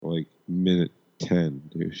minute 10,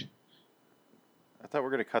 dude. I thought we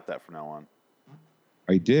were going to cut that from now on.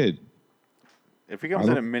 I did. If he comes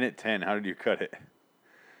in at minute 10, how did you cut it?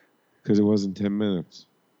 Because it wasn't 10 minutes.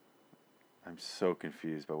 I'm so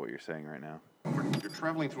confused by what you're saying right now. You're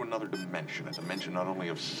traveling through another dimension, a dimension not only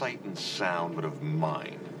of sight and sound, but of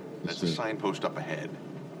mind. That's the signpost up ahead.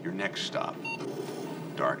 Your next stop,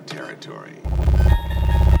 dark territory.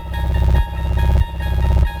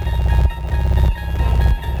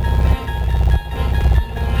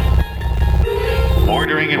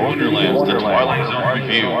 Bordering in Wonderland, the Twilight Zone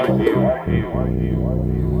Review.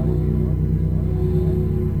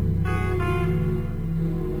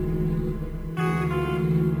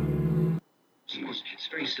 It's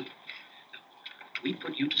very simple. We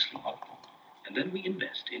put you to sleep, and then we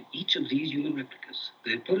invest in each of these human replicas,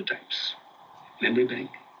 their prototypes, memory bank,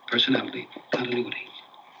 personality, continuity.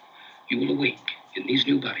 You will awake in these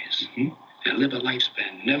new bodies and live a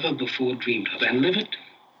lifespan never before dreamed of, and live it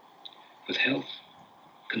with health,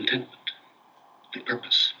 contentment, and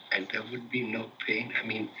purpose. And there would be no pain. I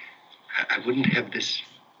mean, I wouldn't have this.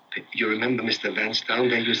 You remember, Mr. Vance, down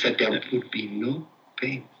there you said there would be no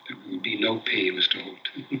pain. There would be no pain, Mr. Holt.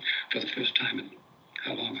 For the first time in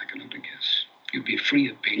how long, I can only guess. You'd be free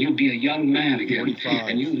of pain. You'd be a young man again. 45.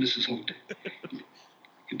 And you, Mrs. Holt,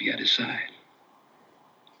 you'd be at his side.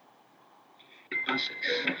 Process.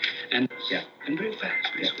 And very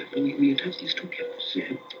fast, very swift. We attach these two caps.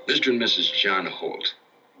 Mr. and Mrs. John Holt,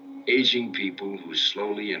 aging people who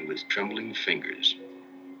slowly and with trembling fingers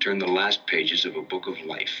turn the last pages of a book of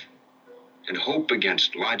life and hope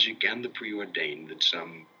against logic and the preordained that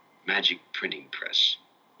some magic printing press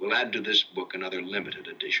will add to this book another limited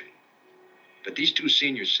edition. But these two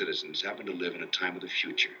senior citizens happen to live in a time of the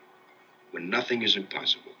future when nothing is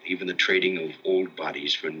impossible, even the trading of old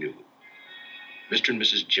bodies for new. Mr. and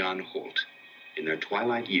Mrs. John Holt, in their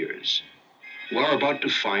twilight years, who are about to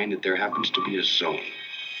find that there happens to be a zone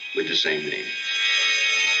with the same name.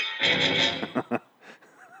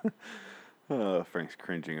 Oh, Frank's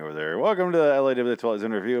cringing over there. Welcome to the LAW Twilight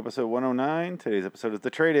Zone Review, episode 109. Today's episode is The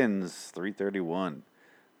Trade-Ins, 331.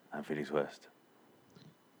 I'm Phoenix West.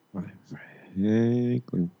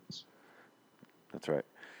 That's right.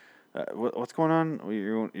 What's going on?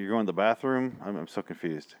 You're going to the bathroom? I'm so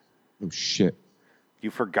confused. Oh, shit.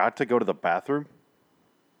 You forgot to go to the bathroom?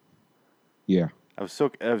 Yeah. I was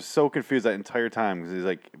so confused that entire time because he's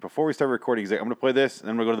like, before we start recording, he's like, I'm going to play this and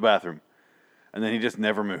then I'm going to go to the bathroom. And then he just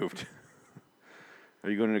never moved. Are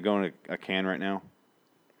you going to go in a can right now?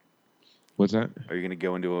 What's that? Are you going to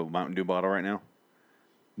go into a Mountain Dew bottle right now?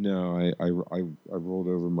 No, I rolled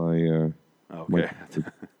over my... okay. I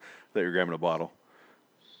thought you were grabbing a bottle.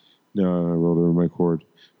 No, I rolled over my cord.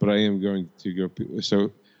 But I am going to go...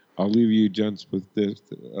 So, I'll leave you gents with this.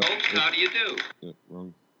 How do you do?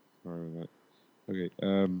 Wrong. Sorry about that. Okay.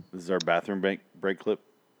 This is our bathroom break clip.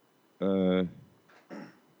 Lose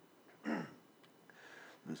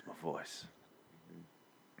my voice.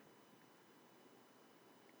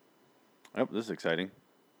 Oh, this is exciting.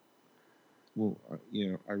 Well,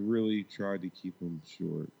 I really tried to keep them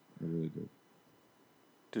short. I really did.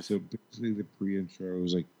 So basically, the pre-intro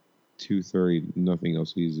was like 2:30. Nothing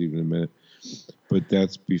else is even a minute. But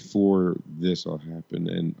that's before this all happened,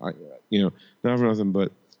 and not for nothing,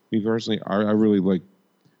 but me personally, I really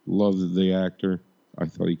loved the actor. I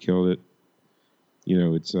thought he killed it.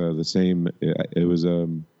 It's the same. It was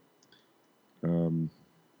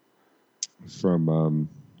from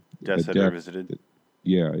Death Center Revisited.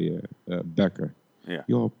 Yeah, Becker. Yeah.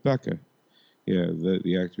 Yo, Becker. Yeah,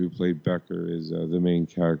 the actor who played Becker is the main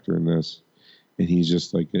character in this, and he's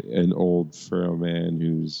just like an old frail man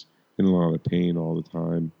who's in a lot of pain all the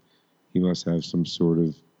time. He must have some sort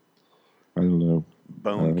of, I don't know,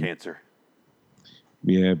 bone cancer.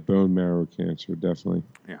 Yeah, bone marrow cancer, definitely.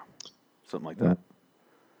 Yeah, something like that.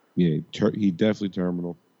 Yeah, he definitely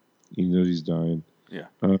terminal. He knows he's dying. Yeah.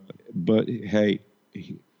 But hey,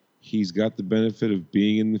 he's got the benefit of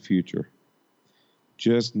being in the future.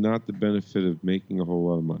 Just not the benefit of making a whole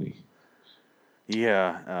lot of money.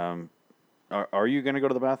 Yeah. Are you going to go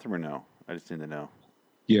to the bathroom or no? I just need to know.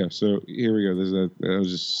 Yeah, so here we go. There's that. I was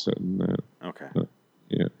just setting that. Okay.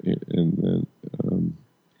 Yeah, and then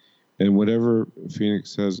and whatever Phoenix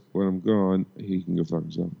says when I'm gone, he can go fuck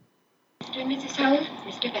himself. Mr. and Mrs. Holt,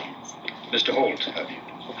 Mr. Vance. Mr. Holt,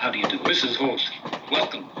 how do you do? Mrs. Holt,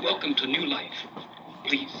 welcome to new life.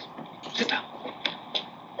 Please, sit down.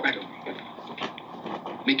 Right over.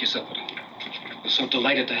 Make yourself at home. We're so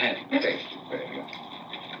delighted to have you. Okay.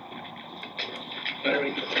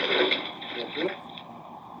 Very good.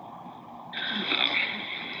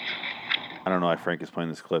 I don't know why Frank is playing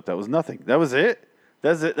this clip. That was nothing. That was it?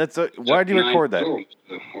 That's it. Why do you record that? Mr.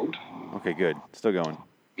 Holt. Okay, good. Still going.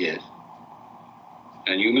 Yes.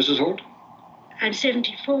 And you, Mrs. Holt? I'm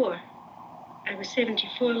 74. I was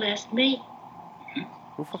 74 last May.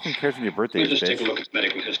 Who fucking cares when your birthday Let's is, just take bitch? a look at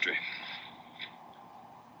medical history.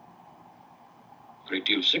 Great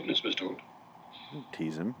deal of sickness, Mr. Holt.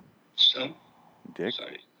 Tease him. Some? Dick.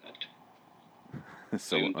 Sorry. That.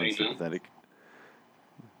 So Are you in pain now? unsympathetic.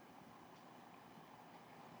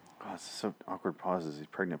 God, it's so awkward pauses. These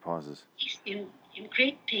pregnant pauses. He's in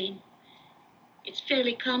great pain. It's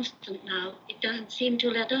fairly constant now. It doesn't seem to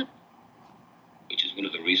let up. Which is one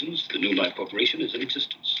of the reasons the New Life Corporation is in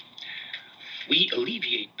existence. We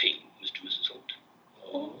alleviate pain, Mr. and Mrs. Holt.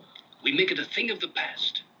 Oh. We make it a thing of the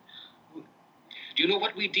past. Do you know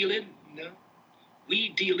what we deal in? No. We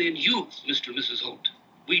deal in youth, Mr. and Mrs. Holt.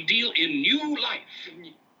 We deal in new life.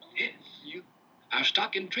 Yes. You. Our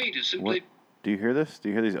stock in trade is simply... What? Do you hear this? Do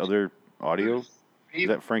you hear these other audio? Is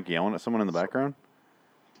that Frank yelling at someone in the background?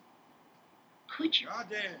 Could you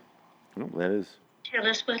Oh, that is. tell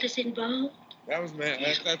us what is involved? That was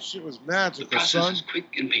that shit was The magical, process son. is quick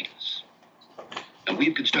and painless. And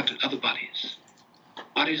we've constructed other bodies.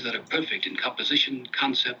 Bodies that are perfect in composition,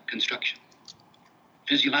 concept, construction.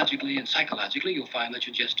 Physiologically and psychologically, you'll find that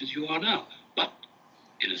you're just as you are now. But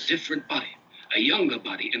in a different body. A younger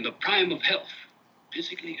body in the prime of health.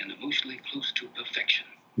 Physically and emotionally close to perfection.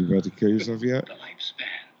 You about to kill yourself yet? The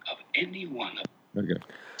lifespan of any one of... Okay.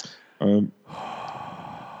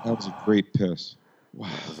 That was a great piss. Wow.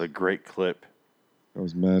 That was a great clip. That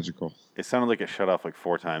was magical. It sounded like it shut off like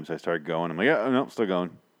 4 times. I started going. I'm like, yeah, no, still going.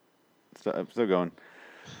 I'm still going.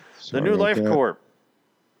 Sorry The New about Life that. Corp.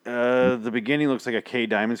 The beginning looks like a K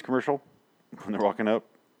Diamonds commercial when they're walking up.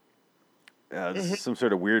 This is some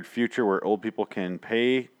sort of weird future where old people can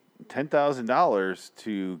pay $10,000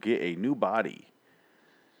 to get a new body.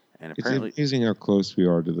 And It's apparently, amazing how close we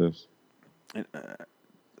are to this.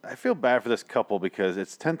 I feel bad for this couple because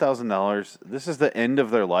it's $10,000. This is the end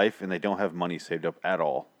of their life, and they don't have money saved up at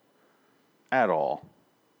all. At all.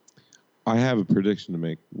 I have a prediction to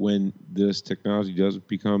make. When this technology does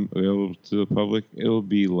become available to the public, it'll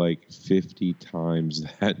be like 50 times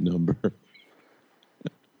that number.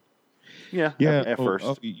 Yeah. Yeah. At first.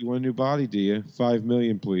 Oh, you want a new body, do you? 5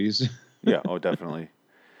 million, please. Yeah. Oh, definitely.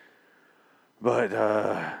 But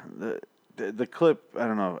the clip, I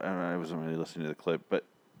don't know. I wasn't really listening to the clip, but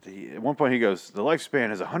at one point he goes, the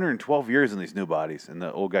lifespan is 112 years in these new bodies. And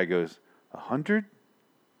the old guy goes, 100?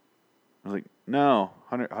 I was like, no,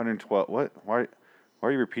 112. What? Why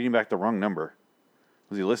are you repeating back the wrong number?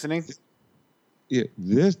 Was he listening? Yeah,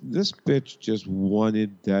 this bitch just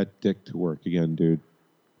wanted that dick to work again, dude.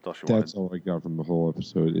 That's all I got from the whole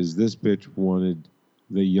episode. Is this bitch wanted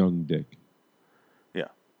the young dick? Yeah.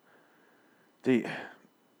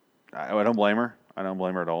 I don't blame her. I don't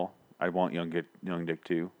blame her at all. I want young dick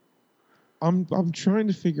too. I'm trying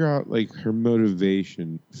to figure out like her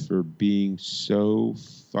motivation for being so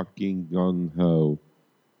fucking gung ho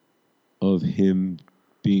of him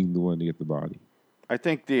being the one to get the body. I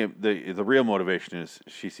think the real motivation is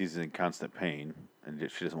she sees him in constant pain and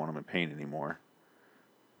she doesn't want him in pain anymore.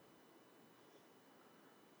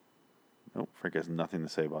 Nope, Frank has nothing to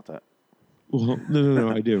say about that. Well, no,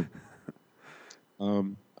 I do.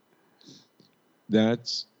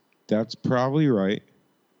 That's probably right.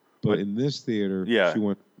 But in this theater, yeah, she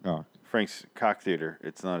went cock. Frank's cock theater.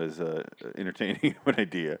 It's not as entertaining of an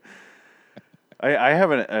idea. I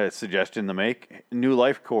have a suggestion to make. New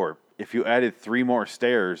Life Corp. If you added 3 more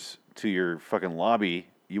stairs to your fucking lobby,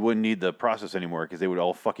 you wouldn't need the process anymore because they would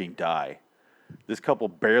all fucking die. This couple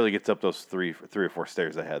barely gets up those three or four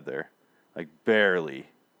stairs they had there. Like, barely.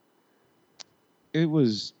 I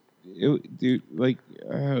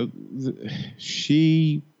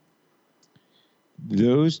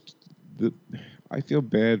feel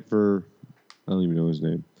bad for, I don't even know his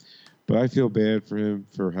name, but I feel bad for him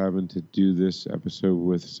for having to do this episode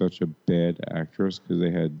with such a bad actress because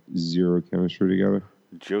they had zero chemistry together.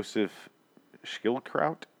 Joseph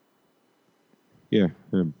Schildkraut? Yeah,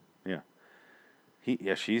 him.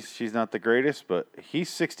 Yeah. She's not the greatest, but he's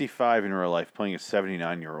 65 in real life playing a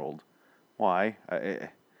 79-year-old. Why?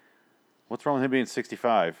 What's wrong with him being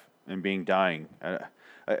 65 and being dying?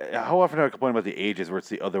 How often do I complain about the ages where it's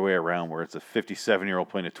the other way around, where it's a 57-year-old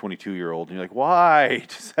playing a 22-year-old, and you're like, why?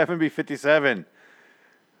 Just have him be 57.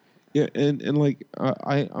 Yeah, and like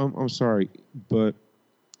I'm sorry, but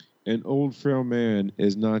an old frail man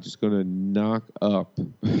is not just going to knock up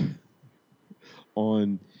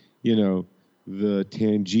on, the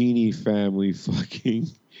Tangini family fucking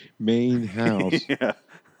main house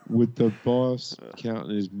with the boss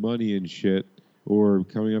counting his money and shit, or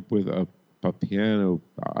coming up with a a piano.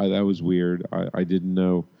 That was weird. I didn't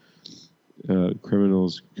know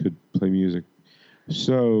criminals could play music.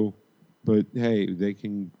 So, but hey, they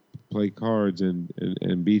can play cards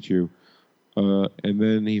and beat you. And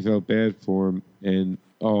then he felt bad for him, and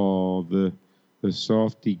the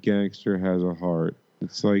softy gangster has a heart.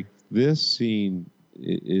 It's like this scene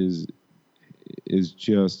is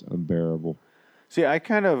just unbearable. See, I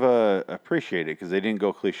kind of appreciate it because they didn't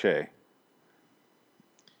go cliche.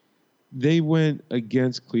 They went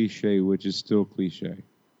against cliche, which is still cliche.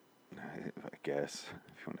 I guess,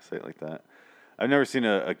 if you want to say it like that. I've never seen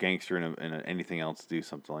a gangster in anything else do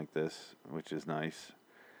something like this, which is nice.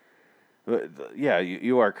 But yeah,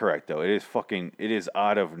 you are correct though. It is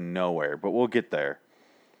out of nowhere, but we'll get there.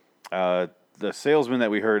 The salesman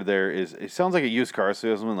that we heard there it sounds like a used car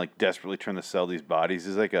salesman, like desperately trying to sell these bodies.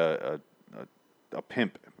 He's like a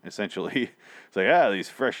pimp, essentially. It's like, these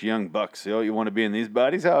fresh young bucks. Oh, you want to be in these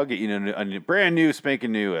bodies? I'll get you a brand new,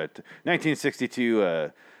 spanking new,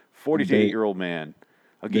 1962, 48-year-old man.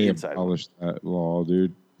 I'll get you inside. They abolished that law,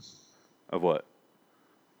 dude. Of what?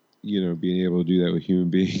 Being able to do that with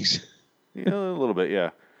human beings. Yeah, a little bit,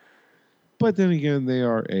 yeah. But then again, they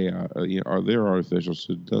are AI. They're artificial,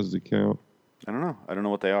 so does it count? I don't know. I don't know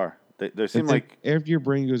what they are. They seem like after your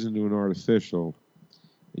brain goes into an artificial,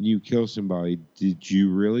 and you kill somebody, did you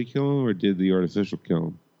really kill him, or did the artificial kill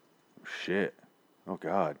him? Shit. Oh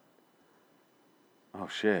God. Oh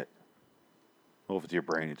shit. Well, if it's your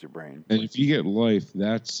brain, it's your brain. And if you get life,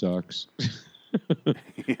 that sucks.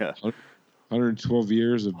 Yeah. 112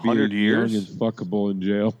 years of being young and fuckable in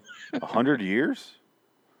jail. 100 years?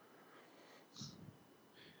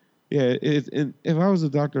 Yeah, and if I was a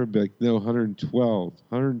doctor, I'd be like, no, 112.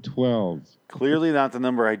 112. Clearly not the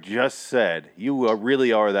number I just said. You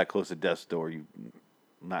really are that close to death's door. You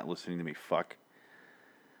not listening to me, fuck.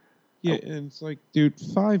 Yeah, and it's like, dude,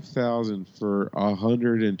 5,000 for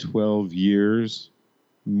 112 years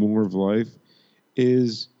more of life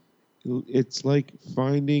it's like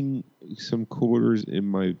finding some quarters in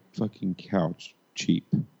my fucking couch cheap.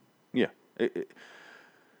 Yeah.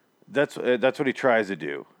 That's what he tries to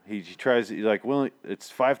do. He tries, he's like, well,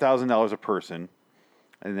 it's $5,000 a person.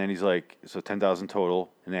 And then he's like, so 10,000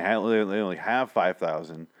 total. And they only have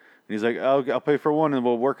 5,000. And he's like, I'll pay for one and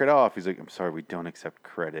we'll work it off. He's like, I'm sorry, we don't accept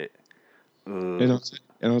credit. And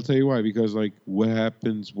I'll tell you why. Because, like, what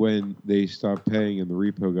happens when they stop paying and the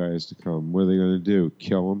repo guy has to come? What are they going to do?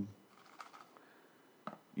 Kill him?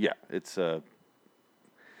 Yeah, it's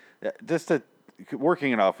just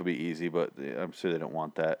working it off would be easy, but I'm sure they don't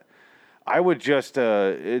want that. I would just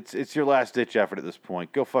it's your last ditch effort at this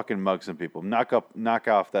point. Go fucking mug some people. Knock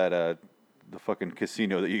off that the fucking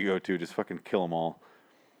casino that you go to. Just fucking kill them all.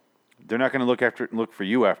 They're not going to look for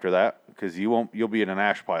you after that because you'll be in an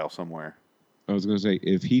ash pile somewhere. I was going to say,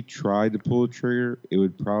 if he tried to pull a trigger, he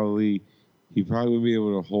probably wouldn't be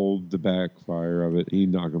able to hold the backfire of it.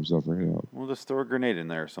 He'd knock himself right out. Well, just throw a grenade in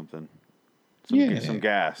there or something. Some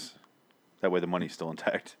gas. That way the money's still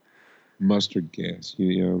intact. Mustard gas.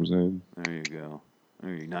 You know what I'm saying? There you go.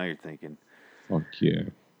 Now you're thinking. Fuck yeah.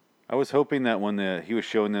 I was hoping that when he was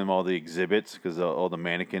showing them all the exhibits, because all the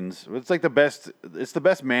mannequins, it's the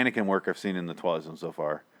best mannequin work I've seen in the Twilight Zone so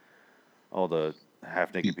far. All the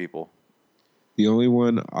half-naked people. The only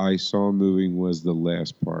one I saw moving was the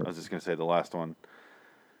last part. I was just going to say the last one.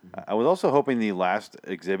 I was also hoping the last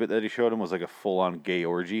exhibit that he showed him was like a full-on gay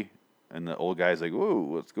orgy. And the old guy's like, whoa,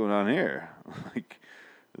 what's going on here? Like,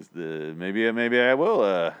 maybe I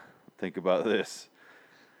will think about this.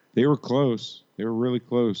 They were close. They were really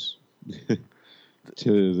close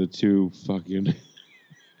to the two fucking...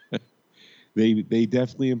 They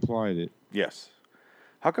definitely implied it. Yes.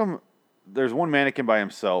 How come... There's one mannequin by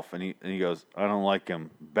himself, and he goes, I don't like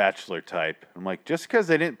him, bachelor type. I'm like, just because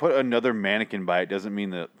they didn't put another mannequin by it doesn't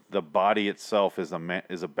mean that the body itself is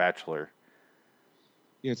a bachelor.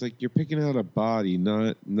 Yeah, it's like you're picking out a body,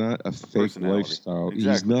 not a fake lifestyle.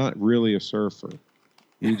 Exactly. He's not really a surfer.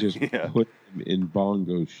 He just put him in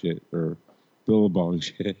bongo shit or Billabong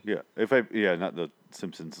shit. Yeah, not the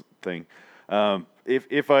Simpsons thing.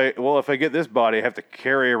 If I get this body, I have to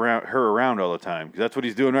carry her around all the time because that's what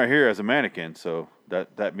he's doing right here as a mannequin. So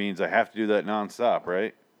that means I have to do that nonstop,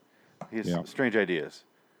 right? He has strange ideas.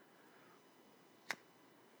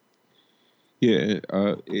 Yeah,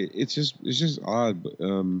 it's just odd,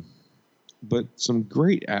 but some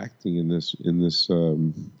great acting in this.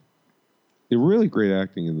 Really great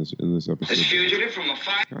acting in this episode. As fugitive from a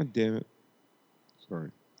fire. God damn it!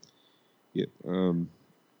 Sorry. Yeah.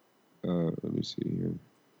 Let me see here.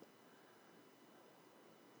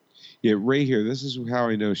 Yeah, right here. This is how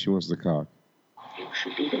I know she wants the cock. You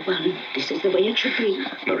should be the one. This is the way it should be.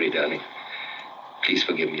 Marie, darling, Please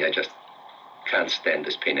forgive me. I just can't stand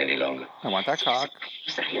this pain any longer. I want that cock.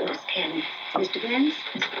 Yes, I understand. Mr. Vance,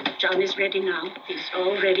 John is ready now. He's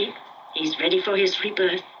all ready. He's ready for his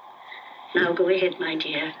rebirth. Now go ahead, my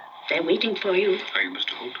dear. They're waiting for you. Are you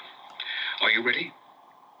Mr. Holt? Are you ready?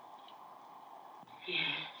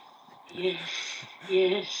 Yes.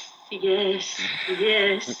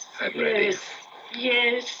 I'm ready.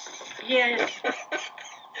 Yes.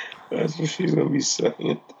 That's what she's gonna be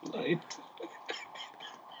saying tonight.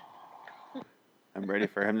 I'm ready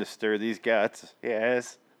for him to stir these guts.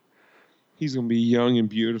 Yes. He's gonna be young and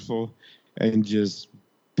beautiful, and just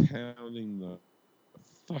pounding the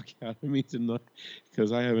fuck out of me tonight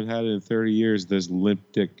because I haven't had it in 30 years. This limp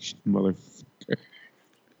dick motherfucker.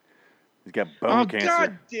 He's got bone cancer.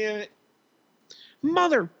 God damn it,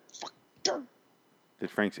 motherfucker! Did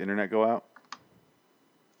Frank's internet go out?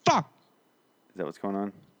 Fuck. Is that what's going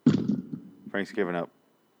on? Frank's giving up.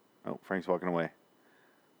 Oh, Frank's walking away.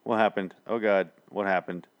 What happened? Oh, God. What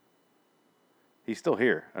happened? He's still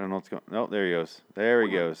here. I don't know what's going on. No, there he goes. There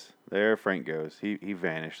he goes. There Frank goes. He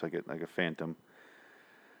vanished like a phantom.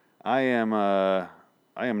 I am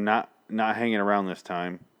not hanging around this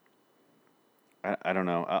time. I don't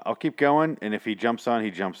know. I'll keep going, and if he jumps on, he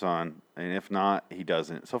jumps on. And if not, he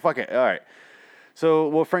doesn't. So fuck it. All right. So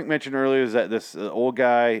what Frank mentioned earlier is that this old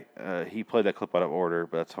guy, he played that clip out of order,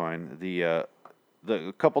 but that's fine. The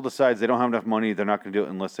couple decides they don't have enough money. They're not going to do it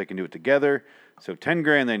unless they can do it together. So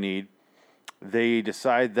 $10,000 they need. They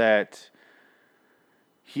decide that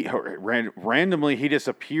randomly he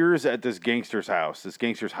disappears at this gangster's house, this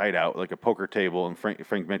gangster's hideout, like a poker table. And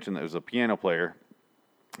Frank mentioned that it was a piano player,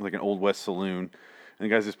 like an Old West saloon. And the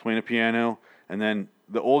guy's just playing a piano. And then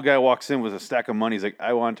the old guy walks in with a stack of money. He's like,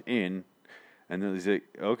 I want in. And then he's like,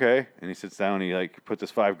 okay. And he sits down and he like puts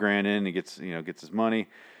his $5,000 in and he gets his money.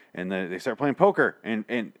 And then they start playing poker. And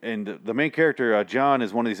the main character, John,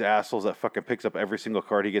 is one of these assholes that fucking picks up every single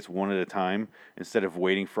card he gets one at a time instead of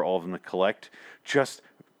waiting for all of them to collect. Just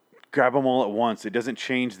grab them all at once. It doesn't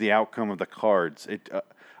change the outcome of the cards.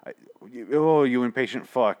 You impatient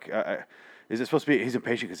fuck. Is it supposed to be he's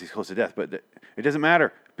impatient because he's close to death? But it doesn't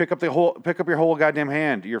matter. Pick up your whole goddamn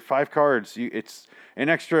hand. Your 5 cards. It's an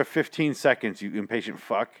extra 15 seconds. You impatient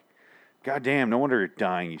fuck. Goddamn. No wonder you're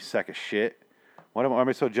dying. You sack of shit. Why am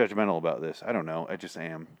I so judgmental about this? I don't know. I just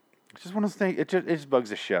am. It's just one of those things. It just bugs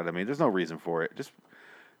the shit out of me. There's no reason for it.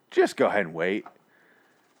 Just go ahead and wait.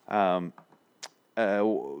 They're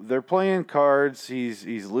playing cards.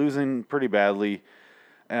 He's losing pretty badly.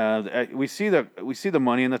 We see the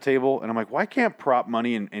money on the table, and I'm like, why can't prop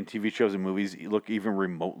money in TV shows and movies look even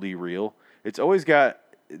remotely real? It's always got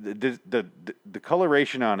the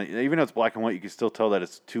coloration on it. Even though it's black and white, you can still tell that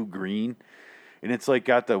it's too green. And it's like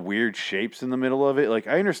got the weird shapes in the middle of it. Like,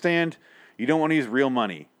 I understand you don't want to use real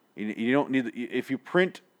money. You don't need, if you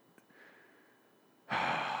print,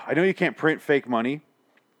 I know you can't print fake money,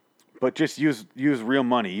 but just use real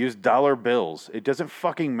money. Use dollar bills. It doesn't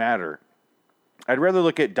fucking matter. I'd rather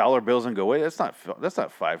look at dollar bills and go, wait, that's not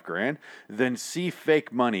 $5,000 than see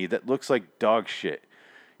fake money that looks like dog shit.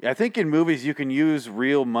 I think in movies you can use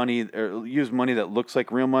real money or use money that looks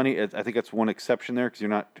like real money. I think that's one exception there because you're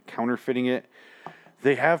not counterfeiting it.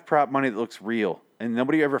 They have prop money that looks real, and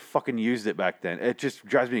nobody ever fucking used it back then. It just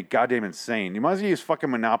drives me goddamn insane. You might as well use fucking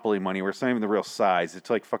Monopoly money where it's not even the real size. It's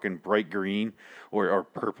like fucking bright green or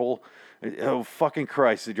purple. Oh, fucking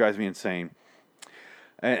Christ, it drives me insane.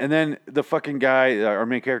 And then the fucking guy, our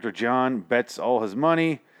main character, John, bets all his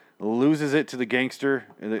money, loses it to the gangster,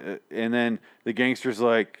 and then the gangster's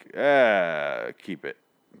like, keep it.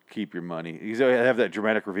 Keep your money. He's have that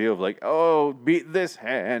dramatic reveal of like, oh, beat this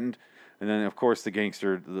hand. And then, of course, the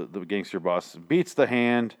gangster boss beats the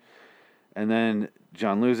hand, and then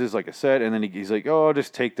John loses, like I said, and then he's like, oh,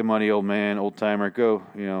 just take the money, old man, old timer, go,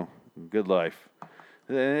 good life.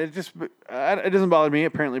 It doesn't bother me.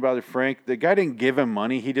 Apparently it bothered Frank. The guy didn't give him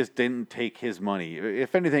money. He just didn't take his money.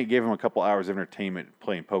 If anything, it gave him a couple hours of entertainment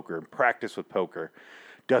playing poker and practice with poker.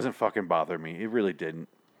 Doesn't fucking bother me. It really didn't.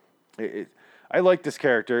 I like this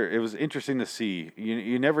character. It was interesting to see.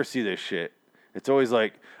 You never see this shit. It's always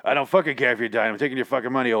like, I don't fucking care if you're dying. I'm taking your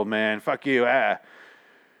fucking money, old man. Fuck you.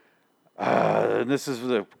 This is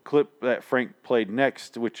the clip that Frank played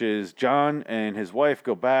next, which is John and his wife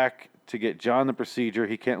go back to get John the procedure.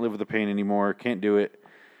 He can't live with the pain anymore. Can't do it.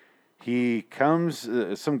 He comes,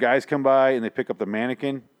 some guys come by and they pick up the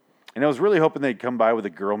mannequin. And I was really hoping they'd come by with a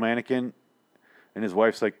girl mannequin. And his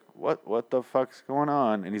wife's like, what the fuck's going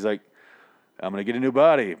on? And he's like, I'm going to get a new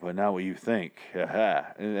body, but not what you think.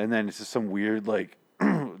 And then it's just some weird, like,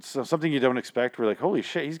 something you don't expect. We're like, holy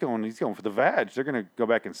shit, he's going for the vag. They're gonna go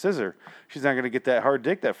back and scissor. She's not gonna get that hard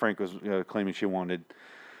dick that Frank was claiming she wanted.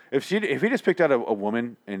 If he just picked out a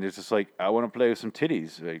woman and it's just like, I want to play with some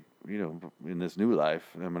titties, like, in this new life.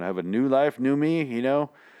 I'm gonna have a new life, new me.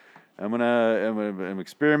 I'm gonna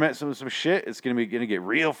experiment some shit. It's gonna get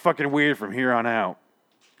real fucking weird from here on out.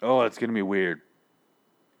 Oh, it's gonna be weird.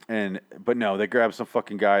 But no, they grab some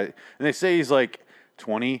fucking guy and they say he's like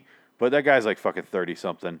 20, but that guy's like fucking 30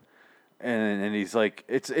 something, and he's like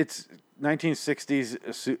it's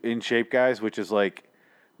 1960s in shape guys, which is like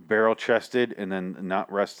barrel chested and then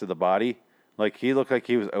not rest to the body. Like he looked like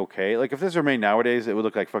he was okay. Like if this were made nowadays, it would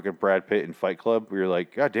look like fucking Brad Pitt in Fight Club. Where you're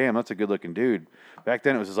like, God damn, that's a good looking dude. Back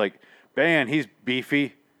then it was just like, man, he's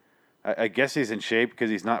beefy. I guess he's in shape because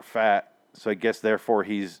he's not fat. So I guess therefore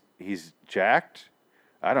he's jacked.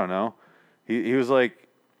 I don't know. He was like,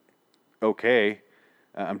 okay.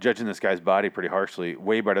 I'm judging this guy's body pretty harshly.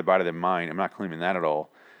 Way better body than mine. I'm not claiming that at all.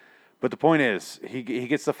 But the point is, he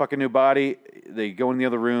gets the fucking new body. They go in the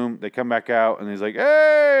other room. They come back out, and he's like,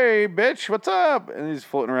 "Hey, bitch, what's up?" And he's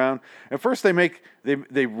floating around. And first,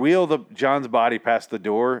 they wheel John's body past the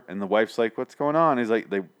door, and the wife's like, "What's going on?" He's like,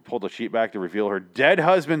 they pull the sheet back to reveal her dead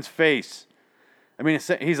husband's face. I mean,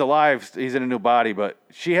 he's alive. He's in a new body, but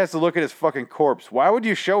she has to look at his fucking corpse. Why would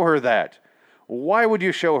you show her that? Why would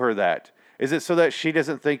you show her that? Is it so that she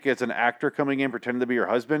doesn't think it's an actor coming in pretending to be her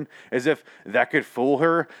husband? As if that could fool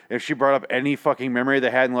her? If she brought up any fucking memory they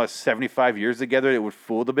had in the last 75 years together, it would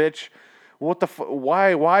fool the bitch?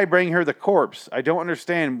 Why bring her the corpse? I don't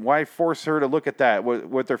understand. Why force her to look at that?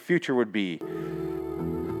 What their future would be?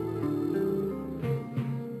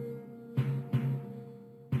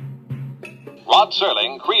 Rod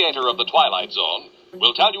Serling, creator of The Twilight Zone,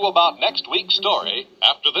 will tell you about next week's story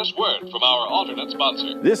after this word from our alternate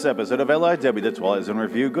sponsor. This episode of LIW, The Twilight Zone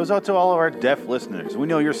Review, goes out to all of our deaf listeners. We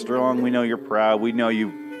know you're strong. We know you're proud. We know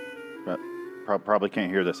you probably can't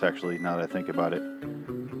hear this, actually, now that I think about it.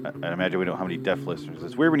 I imagine we don't have any deaf listeners.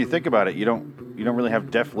 It's weird when you think about it. You don't really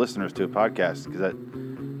have deaf listeners to a podcast because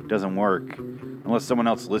that doesn't work unless someone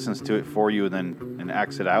else listens to it for you and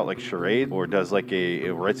acts it out like charade or does like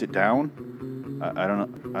it writes it down. I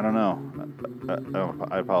don't know.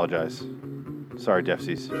 I apologize. Sorry,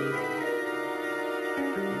 Defsies.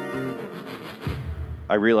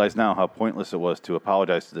 I realize now how pointless it was to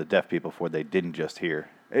apologize to the deaf people for what they didn't just hear.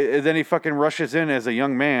 And then he fucking rushes in as a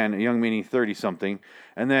young man, young meaning 30-something,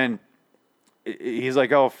 and then he's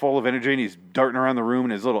like all full of energy, and he's darting around the room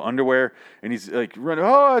in his little underwear, and he's like running,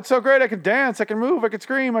 oh, it's so great, I can dance, I can move, I can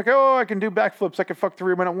scream, I can do backflips, I can fuck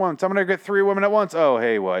 3 women at once, I'm gonna get 3 women at once. Oh,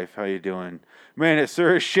 hey, wife, how you doing? Man, it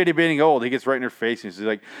sure is shitty being old. He gets right in her face, and he's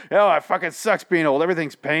like, oh, it fucking sucks being old.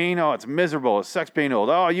 Everything's pain. Oh, it's miserable. It sucks being old.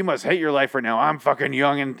 Oh, you must hate your life right now. I'm fucking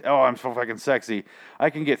young, and oh, I'm so fucking sexy. I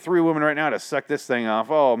can get 3 women right now to suck this thing off.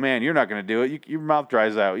 Oh, man, you're not going to do it. Your mouth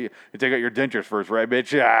dries out. You take out your dentures first, right,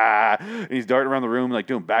 bitch? Ah! And he's darting around the room, like,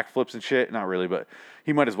 doing backflips and shit. Not really, but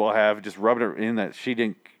he might as well have just rubbed her in that she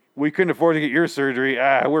didn't. We couldn't afford to get your surgery.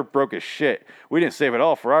 We're broke as shit. We didn't save it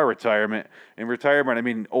all for our retirement. And retirement, I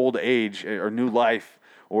mean old age or new life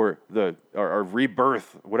or or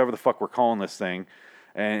rebirth, whatever the fuck we're calling this thing.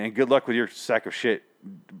 And good luck with your sack of shit,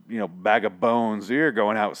 bag of bones. You're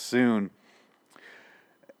going out soon.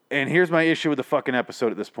 And here's my issue with the fucking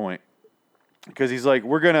episode at this point, because he's like,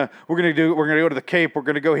 we're gonna go to the Cape. We're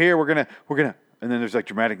gonna go here. We're gonna, and then there's like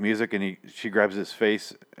dramatic music, and she grabs his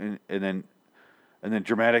face, and then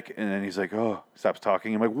dramatic, and then he's like, oh, stops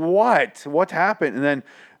talking. I'm like, what? What happened? And then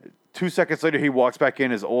 2 seconds later, he walks back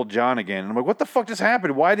in as old John again. And I'm like, what the fuck just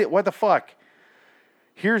happened? What the fuck?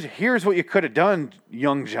 Here's what you could have done,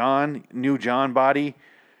 young John, new John body.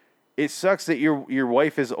 It sucks that your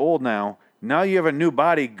wife is old now. Now you have a new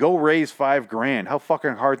body. Go raise $5,000. How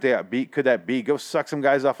fucking hard could that be? Go suck some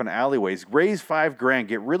guys off in alleyways. Raise $5,000.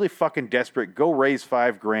 Get really fucking desperate. Go raise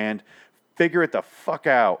 $5,000. Figure it the fuck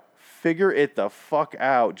out. Figure it the fuck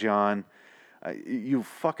out, John. You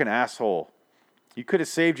fucking asshole. You could have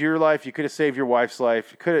saved your life. You could have saved your wife's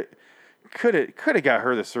life. You could have got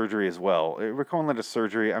her the surgery as well. We're calling it a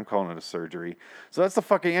surgery. I'm calling it a surgery. So that's the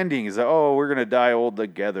fucking ending. Is that, oh, we're gonna die old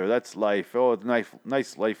together. That's life. Oh, it's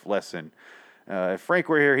nice life lesson. If Frank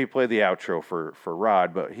were here, he'd play the outro for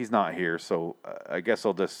Rod, but he's not here. So I guess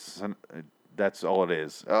that's all it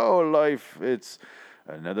is. Oh, life. It's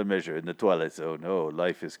another measure in the Twilight Zone. Oh,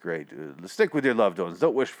 life is great. Stick with your loved ones.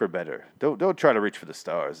 Don't wish for better. Don't try to reach for the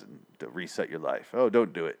stars and to reset your life. Oh,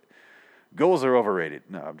 don't do it. Goals are overrated.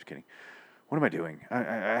 No, I'm just kidding. What am I doing?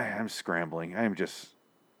 I'm scrambling. I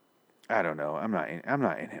don't know. I'm not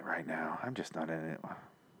in it right now. I'm just not in it.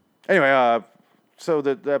 Anyway, so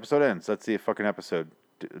the episode ends. That's the fucking episode.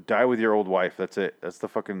 Die with your old wife. That's it. That's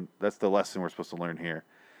the lesson we're supposed to learn here.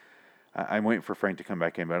 I'm waiting for Frank to come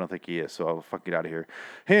back in, but I don't think he is, so I'll fuck get out of here.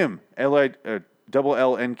 Him, double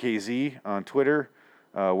LNKZ on Twitter.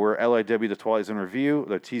 We're LIW the Twilight Zone Review,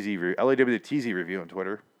 the TZ LIW the TZ Review on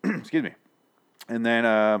Twitter. Excuse me. And then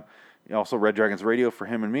also Red Dragons Radio for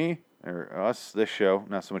him and me, or us, this show,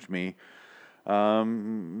 not so much me.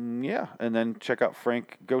 Yeah, and then check out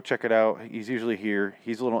Frank. Go check it out. He's usually here.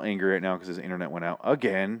 He's a little angry right now because his internet went out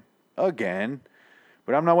again.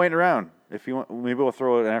 But I'm not waiting around. If you want, maybe we'll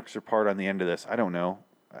throw an extra part on the end of this. I don't know.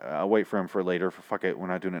 I'll wait for him for later. Fuck it, we're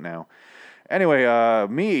not doing it now. Anyway,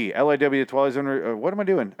 me, LIW Twilight Zone. What am I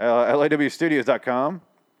doing? LIWstudios.com,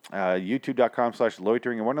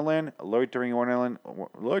 YouTube.com/Loitering in Wonderland, Loitering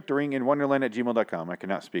in Wonderland at gmail.com. I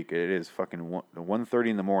cannot speak. It is fucking 1:30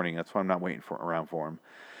 in the morning. That's why I'm not waiting around for him.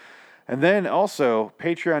 And then also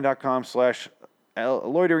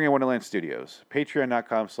Patreon.com/Loitering in Wonderland Studios.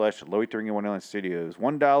 Patreon.com/Loitering in Wonderland Studios.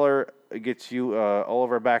 $1 gets you all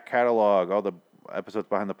of our back catalog, all the episodes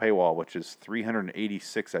behind the paywall, which is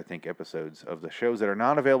 386, I think, episodes of the shows that are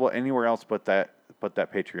not available anywhere else but that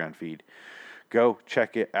Patreon feed. Go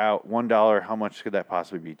check it out. $1. How much could that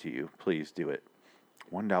possibly be to you? Please do it.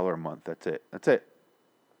 $1 a month. That's it. That's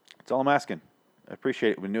all I'm asking. I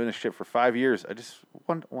appreciate it. I've been doing this shit for 5 years. I just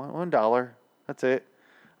 $1. That's it.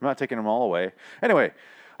 I'm not taking them all away. Anyway,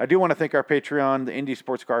 I do want to thank our Patreon, the Indie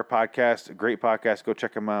Sports Car Podcast. Great podcast. Go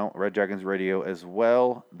check them out. Red Dragons Radio as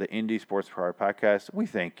well. The Indie Sports Car Podcast. We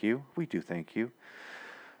thank you. We do thank you.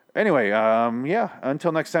 Anyway, yeah.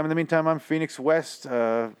 Until next time. In the meantime, I'm Phoenix West.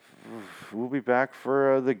 We'll be back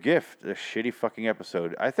for The Gift, a shitty fucking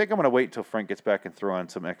episode. I think I'm going to wait until Frank gets back and throw on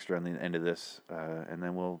some extra on the end of this. And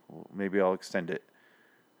then maybe I'll extend it.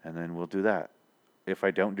 And then we'll do that. If I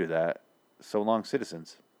don't do that, so long,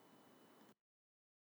 citizens.